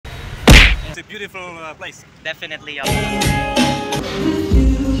It's a beautiful place. Definitely.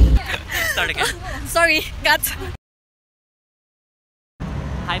 Start again. Sorry, cut.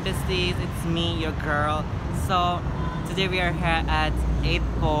 Hi besties, it's me, your girl. So today we are here at 8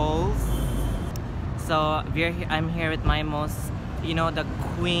 Bowls. So I'm here with my most, you know, the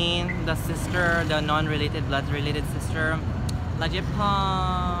queen, the sister, the non-related, blood-related sister, Laje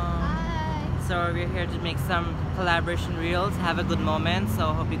Phom. Hi. So we're here to make some collaboration reels, have a good moment.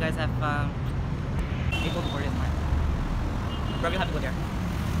 So hope you guys have fun. Able to board is mine. Bro, we'll have to go there.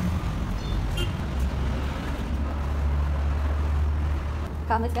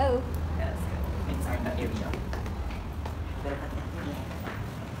 Come, let's go. Yeah, let's go. Inside the area.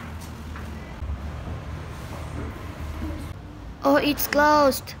 Oh, it's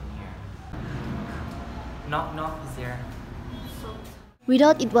closed. Knock knock is there. We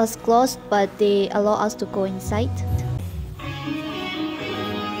thought it was closed, but they allow us to go inside.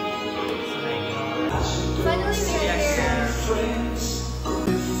 Finally, we are here.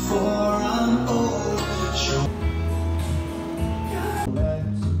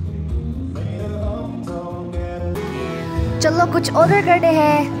 चलो कुछ order करते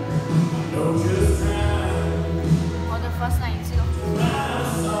हैं. Order first line. So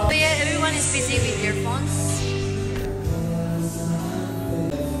yeah, everyone is busy with their phones.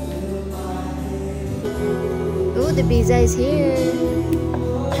 Oh, the pizza is here.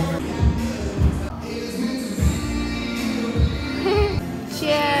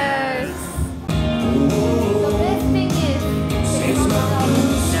 Cheers. The best thing is it's no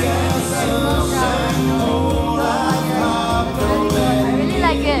crowd. I really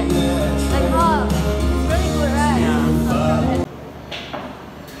like it. Like, oh, it's really good, right? Yeah.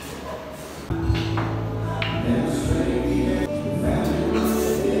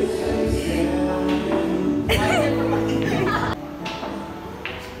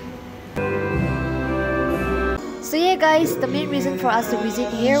 So yeah guys, the main reason for us to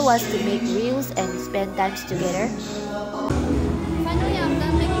visit here was to make reels and spend times together. Finally, I'm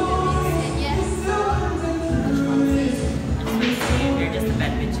done making the reels, and yes. We're just the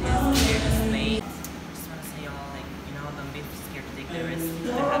bad bitches. We're just late. Just wanna say y'all, like, you know, don't be scared to take the risk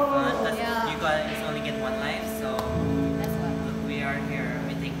to have fun. But you guys only get one life, so That's what. look, we are here.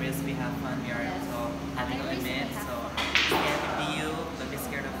 We take risks, we have fun, we are also having a limit. So be you, don't be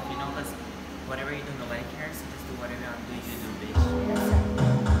scared of, you know, because whatever you do, nobody cares. So just do whatever you want to do, you do, bitch.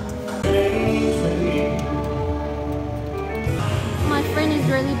 My friend is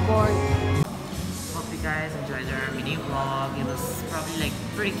really bored. Hope you guys enjoyed our mini vlog. It was probably like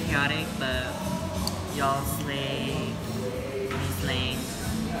pretty chaotic, but y'all slay. Me slaying.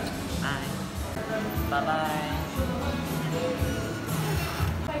 Bye. Bye bye.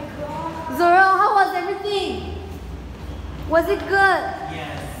 Zoro, how was everything? Was it good?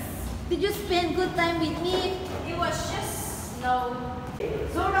 Yes. Did you spend good time with me? It was just no.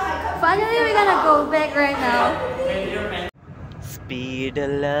 Zoro, Finally, we're gonna go back right now. Speed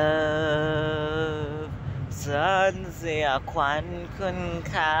of love ฉันเสียขวัญคุณ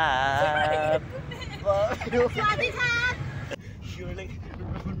ค่า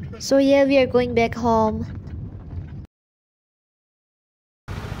So yeah, we are going back home.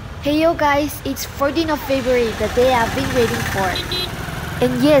 Hey yo guys, it's 14th of February, the day I've been waiting for.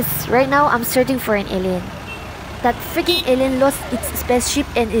 And yes, right now I'm searching for an alien. That freaking alien lost its spaceship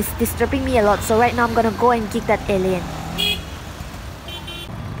and is disturbing me a lot, so right now I'm gonna go and kick that alien.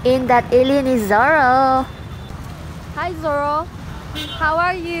 And that alien is Zoro. Hi Zoro, how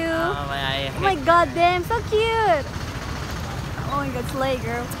are you? Oh my god, damn, so cute. Oh my god, slay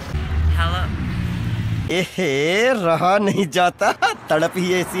girl. Hello. रहा नहीं जाता तड़प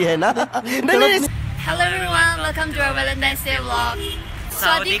ही ऐसी है ना. Hello everyone, welcome to our Valentine's Day vlog.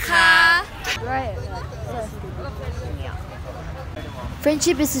 Sawadika. Right.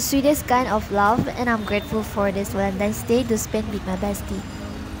 Friendship is the sweetest kind of love, and I'm grateful for this Valentine's Day to spend with my bestie.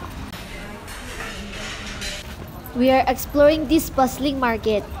 We are exploring this bustling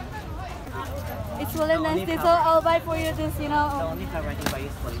market. It's Valentine's Day, so I'll buy for you this, you know. The only car riding by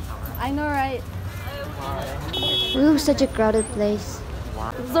is cauliflower. I know, right? Ooh, such a crowded place.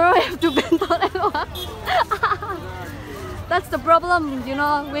 Wow. Zoro, I have to bend on and walk. That's the problem, you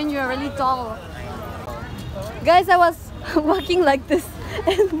know, when you're really tall. Guys, I was walking like this,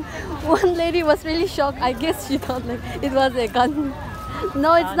 and one lady was really shocked. I guess she thought like it was a gun.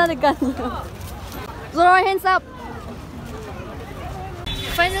 No, it's not a gun. Zoro, hands up.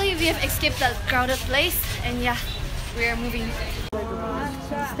 Finally, we have escaped that crowded place, and yeah, we are moving.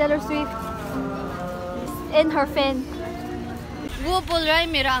 Taylor Swift and her fan. वो बोल रहा है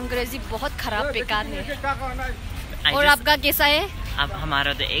मेरा अंग्रेजी बहुत खराब बेकार है. और आपका कैसा है? अब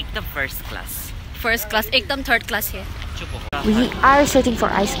हमारा तो एकदम first class. First class, एकदम third class है. We are searching for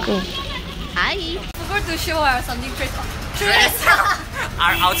ice cream. Hi. Forgot to show her something dress.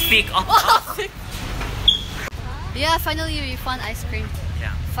 Our outfit. Yeah, finally we found ice cream.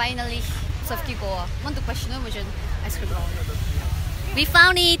 Yeah. Finally. Sabki ko. Want to question mo dyan ice cream. We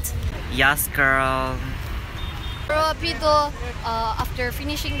found it. Yes, girl. Pero अभी तो after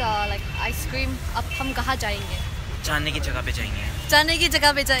finishing the like ice cream, अब हम कहाँ जाएंगे? जाने की जगह पे जाएंगे. जाने की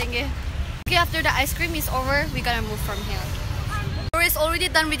जगह पे जाएंगे. Okay, after the ice cream is over, we gotta move from here. Zoro is already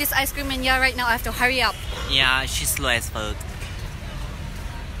done with this ice cream, and yeah, right now I have to hurry up. Yeah, she's slow as fuck.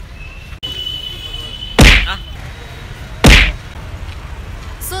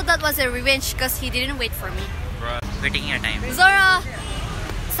 So that was a revenge because he didn't wait for me. Bro, we're taking our time. Zoro,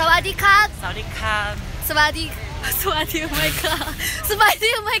 sawadee krap, Saudi cab. sawadee, sawadee, oh my god,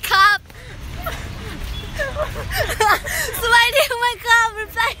 sawadee, oh my god. Sawadee, oh my god,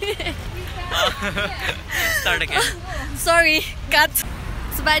 reply me. Start again. Sorry, cut.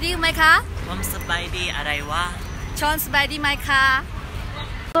 Sawadee, oh my god. Mom Sabaidi Araiwa. Chon sawadee, my car.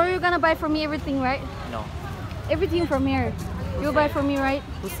 So you're gonna buy for me everything, right? No. Everything from here. You'll buy for me, right?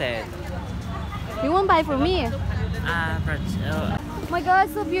 Who said? You won't buy for me. Oh Oh my god,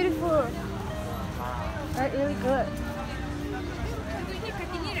 so beautiful. Right, really good.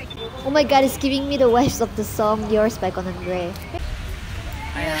 Oh my god, it's giving me the vibes of the song Yours by Conan Gray.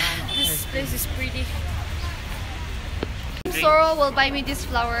 This place is pretty. Zoro will buy me this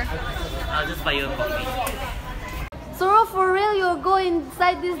flower. I'll just buy you a coffee. Zoro, for real, you'll go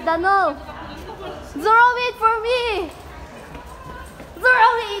inside this tunnel. Zoro, wait for me. Zoro,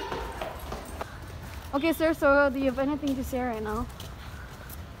 wait. Okay, sir, Zoro, do you have anything to say right now?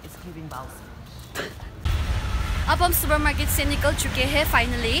 It's giving bows. अब हम supermarket से निकल चुके हैं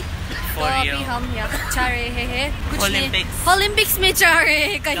finally. तो अभी हम यहाँ जा रहे हैं कुछ ओलंपिक्स में जा रहे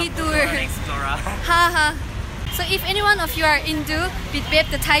हैं कहीं दूर. हाँ हाँ. So if any one of you are into with Babe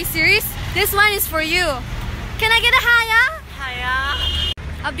the Thai series, this one is for you. Can I get a haya? Hiya.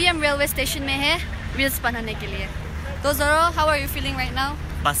 अभी हम रेलवे स्टेशन में हैं रील्स बनाने के लिए. So Zoro, how are you feeling right now?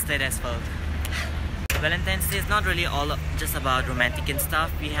 Busted as fuck. Valentine's Day is not really all just about romantic and stuff.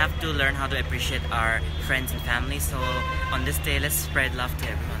 We have to learn how to appreciate our friends and family. So on this day, let's spread love to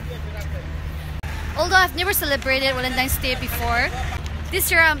everyone. Although I've never celebrated Valentine's Day before, this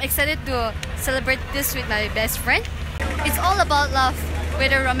year I'm excited to celebrate this with my best friend. It's all about love,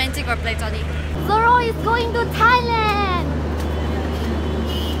 whether romantic or platonic. Zoro is going to Thailand!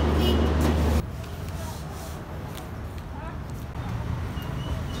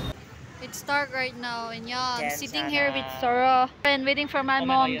 It's dark right now, and yeah, I'm sitting here with Zoro and waiting for my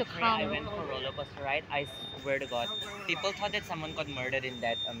mom to come. I went for roller coaster ride. I swear to God, people thought that someone got murdered in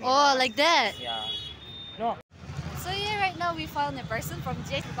that. Oh, like that? Yeah. No. So yeah, right now we found a person from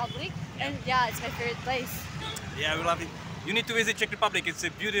Czech Republic, and yeah, it's my favorite place. Yeah, we love it. You need to visit Czech Republic. It's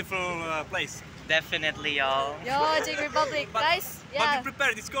a beautiful place. Definitely, y'all. Yo, Czech Republic, guys. Yeah. But be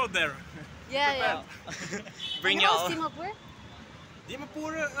prepared. It's cold there. Yeah, yeah. Bring And how's y'all. Dimapur?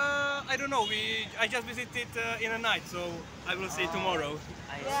 Dimapur, I don't know. I just visited in a night, so I will see tomorrow.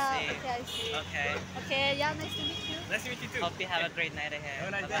 I Yeah, see. okay, I see. Okay. Okay, yeah, nice to meet you. Nice to meet you too. Hope you have a great night ahead. Have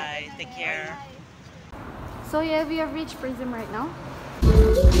a nice day. Bye. Take care. So yeah, we have reached Prism right now.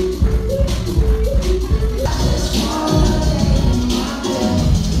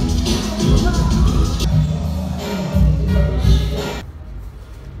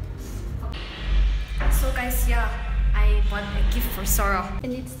 So guys, yeah, I bought a gift for Zoro.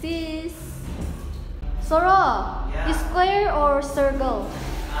 And it's this. Zoro, Yeah. square or circle?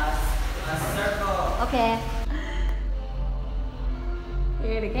 A circle. Okay.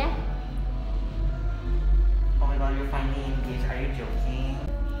 Here it is. Oh my God, you're finally engaged. Are you joking?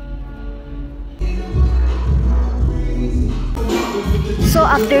 So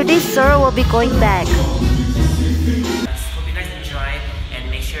after this, Zoro will be going back. Hope you guys enjoyed,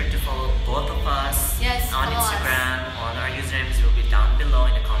 and make sure to follow both of us Yes, on follow us. Instagram. All our usernames will be down below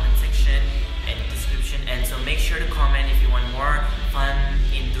in the comment section and description. And so make sure to comment if you want more fun,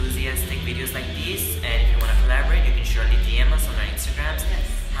 enthusiastic videos like these. And if you want to collaborate, you can surely DM us on our Instagrams.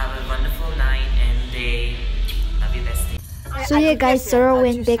 Have a wonderful night and day. Love you, bestie. So yeah guys, Zoro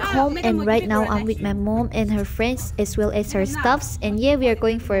went back home and right now I'm with my mom and her friends as well as her stuffs, and yeah, we are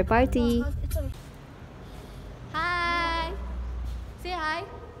going for a party. Hi. Say hi.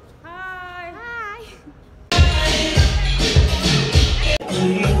 Hi. Hi.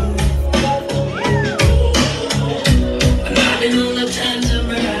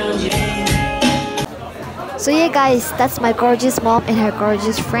 So yeah guys, that's my gorgeous mom and her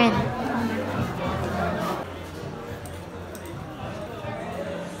gorgeous friend.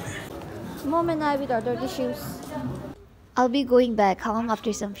 Mom and I with our dirty shoes. I'll be going back home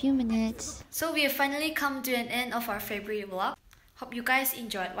after some few minutes. So we have finally come to an end of our February vlog. Hope you guys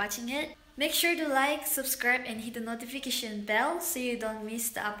enjoyed watching it. Make sure to like, subscribe, and hit the notification bell so you don't miss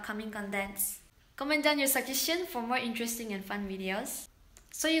the upcoming contents. Comment down your suggestion for more interesting and fun videos.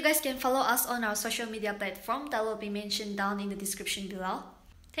 So you guys can follow us on our social media platform that will be mentioned down in the description below.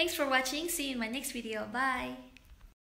 Thanks for watching. See you in my next video. Bye!